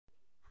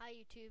Hi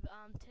YouTube.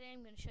 Today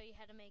I'm going to show you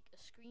how to make a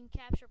screen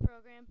capture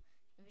program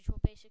in Visual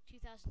Basic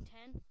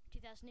 2010,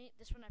 2008.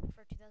 This one I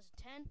prefer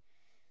 2010.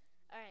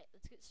 Alright,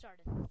 let's get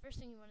started.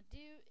 First thing you want to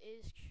do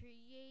is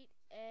create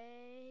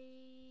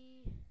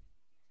a...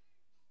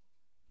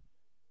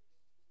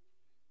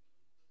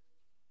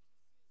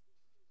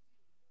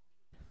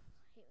 I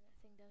hate when that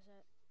thing does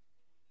that.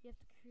 You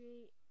have to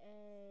create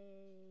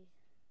a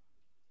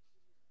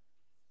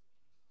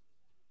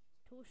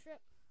tool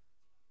strip.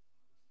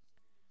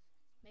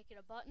 Make it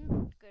a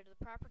button. Go to the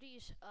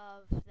properties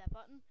of that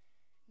button.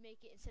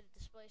 Make it, instead of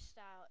display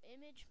style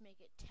image, make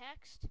it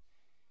text,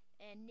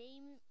 and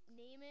name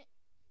it.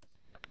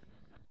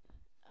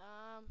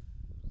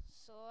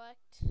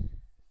 Select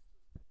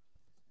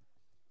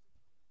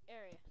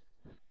area.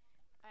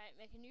 Alright,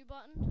 make a new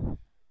button.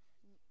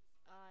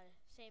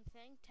 Same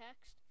thing,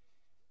 text.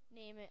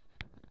 Name it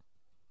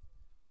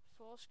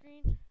full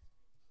screen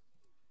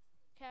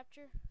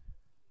capture.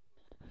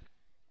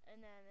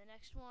 And then the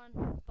next one,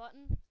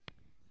 button.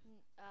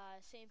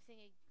 Same thing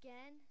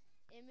again,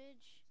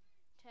 image,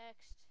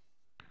 text,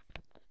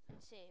 and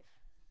save.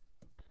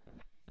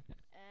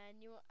 And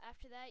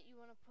after that, you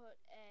want to put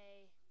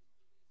a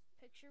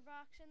picture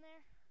box in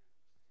there.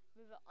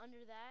 Move it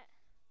under that.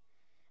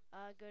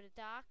 Go to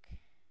dock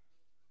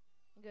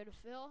and go to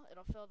fill.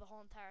 It'll fill the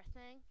whole entire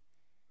thing.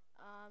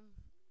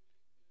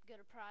 Go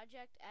to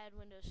project, add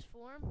Windows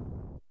form.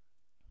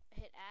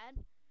 Hit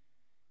add.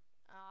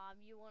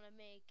 You want to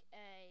make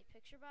a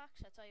picture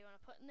box. That's all you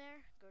want to put in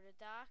there. Go to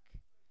dock.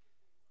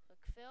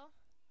 Click fill.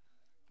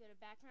 Go to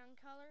background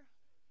color.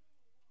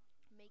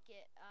 Make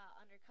it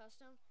under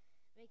custom.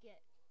 Make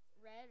it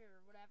red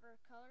or whatever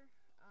color.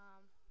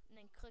 And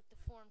then click the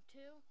form 2.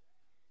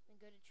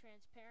 Then go to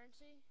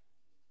transparency.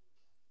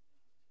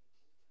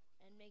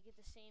 And make it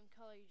the same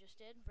color you just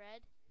did,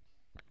 red.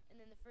 And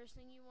then the first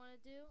thing you want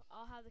to do,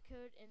 I'll have the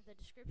code in the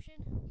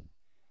description.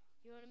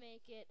 You want to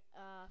make it,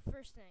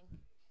 first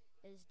thing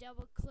is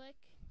double click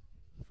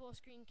full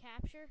screen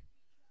capture.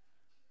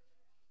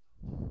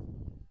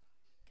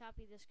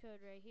 Copy this code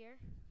right here.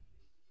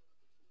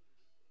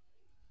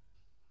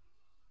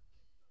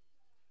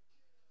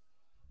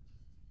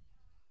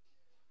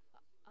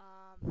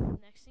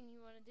 Next thing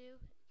you want to do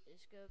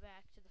is go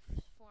back to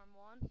the form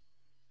 1.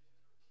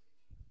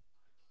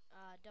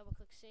 Double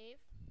click save.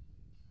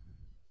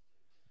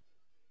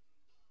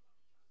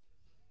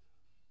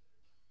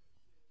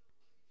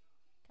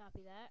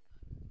 Copy that.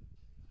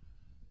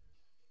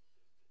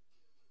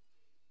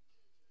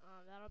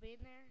 That'll be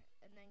in there,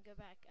 and then go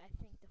back, I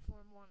think, to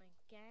form 1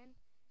 again,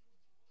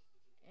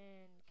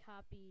 and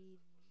copy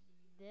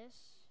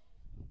this.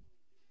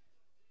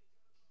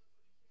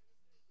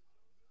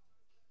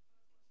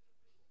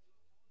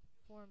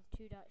 Form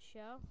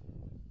 2.show.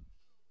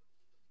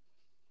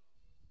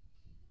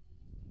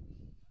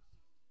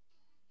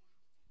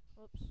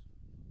 Whoops.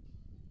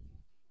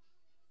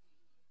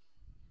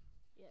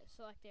 Yeah,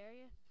 select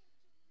area,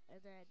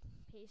 and then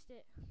paste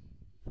it.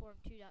 Form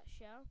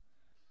 2.show.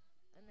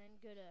 And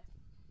then go to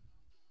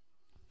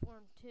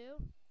form 2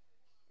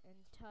 and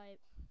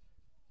type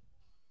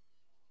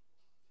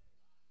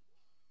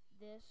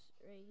this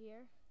right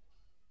here.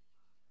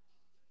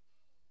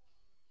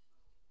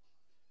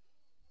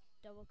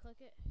 Double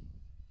click it.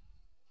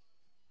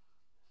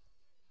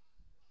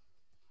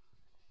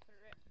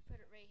 Put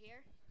it right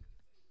here.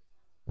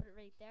 Put it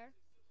right there.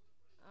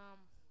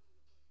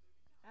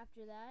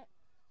 After that,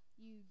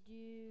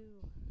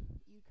 you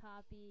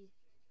copy.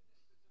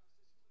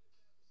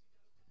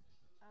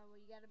 Well,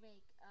 you gotta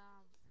make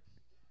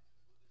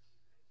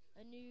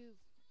a new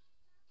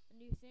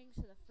thing.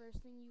 So the first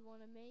thing you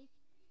want to make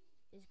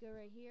is go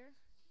right here,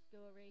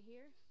 go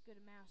to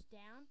mouse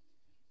down,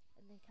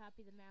 and then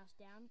copy the mouse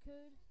down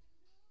code.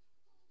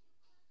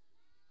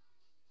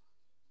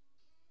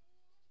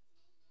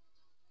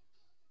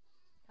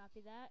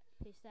 Copy that,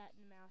 paste that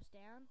in the mouse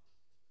down,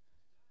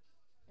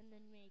 and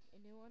then make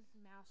a new one,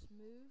 mouse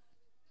move.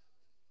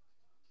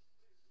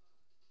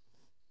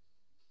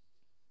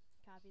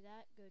 Copy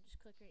that, just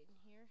click right in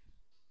here.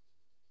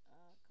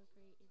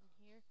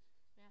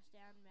 Mouse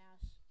down,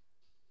 mouse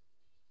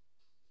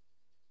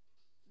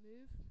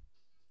move.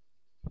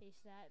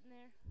 Paste that in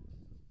there.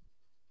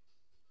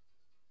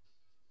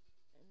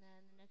 And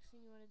then the next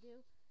thing you want to do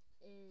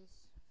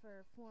is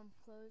for form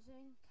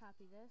closing,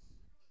 copy this.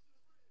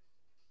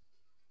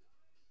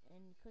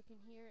 And click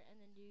in here,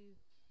 and then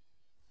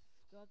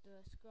scroll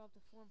up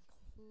to form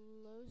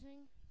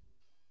closing.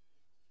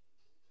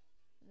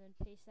 And then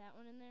paste that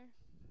one in there.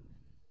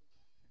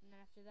 And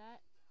after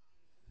that,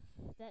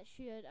 that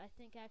should, I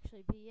think,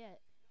 actually be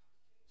it.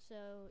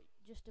 So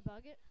just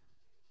debug it.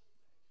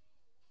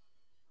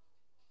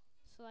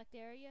 Select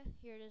area.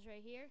 Here it is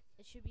right here.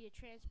 It should be a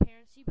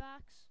transparency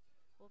box.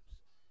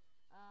 Whoops.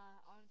 I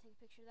want to take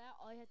a picture of that.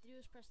 All you have to do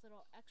is press the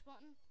little X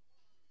button.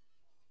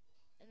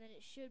 And then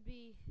it should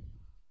be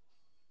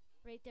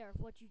right there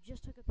of what you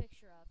just took a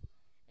picture of.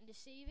 And to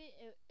save it,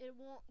 it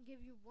won't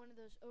give you one of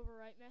those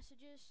overwrite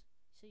messages.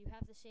 So you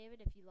have to save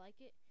it if you like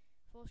it.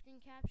 Full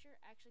screen capture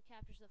actually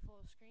captures the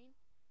full screen.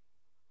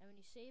 and when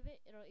you save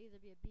it, it'll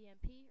either be a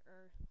BMP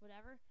or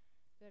whatever.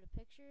 Go to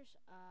pictures.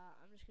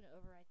 I'm just going to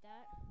overwrite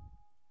that.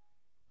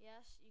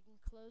 Yes, you can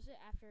close it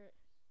after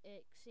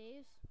it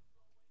saves.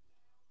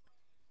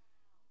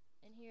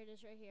 And here it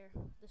is right here,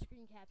 the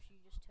screen capture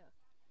you just took.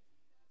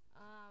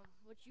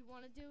 What you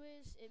want to do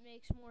is, it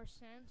makes more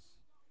sense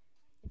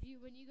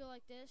when you go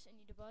like this and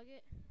you debug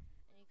it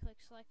and you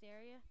click select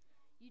area,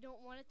 you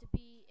don't want it to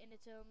be in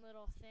its own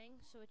little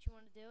thing. So what you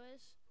want to do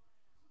is,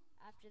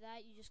 after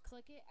that, you just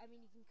click it. I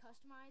mean, you can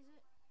customize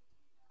it.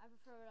 I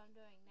prefer what I'm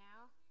doing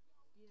now.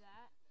 Do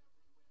that.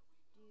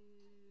 Do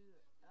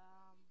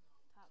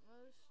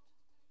topmost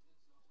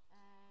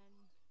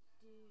and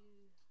do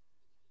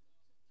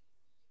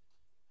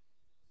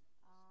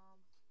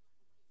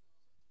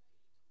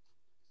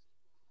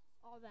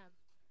all of them.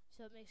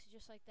 So it makes it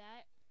just like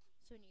that.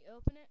 So when you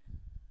open it,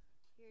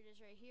 here it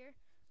is right here,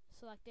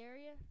 select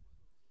area,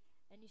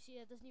 and you see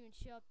that doesn't even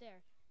show up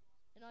there.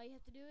 And all you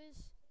have to do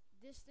is,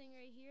 this thing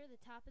right here, the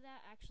top of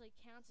that actually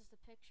counts as the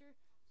picture.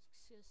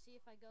 So see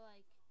if I go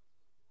like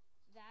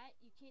that,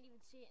 you can't even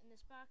see it in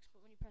this box,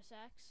 but when you press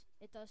X,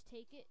 it does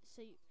take it.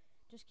 So you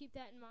just keep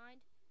that in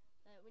mind,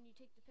 that when you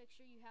take the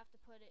picture, you have to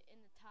put it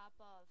in the top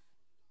of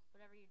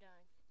whatever you're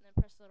doing, and then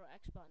press the little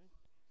X button.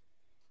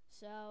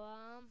 So,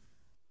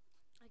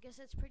 I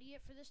guess that's pretty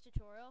it for this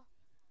tutorial.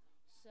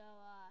 So,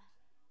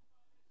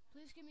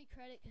 please give me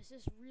credit, because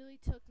this really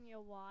took me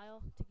a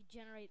while to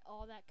generate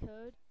all that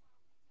code.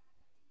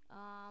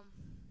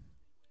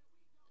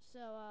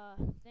 So,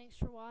 thanks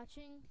for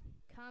watching.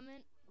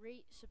 Comment,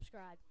 rate,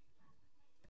 subscribe.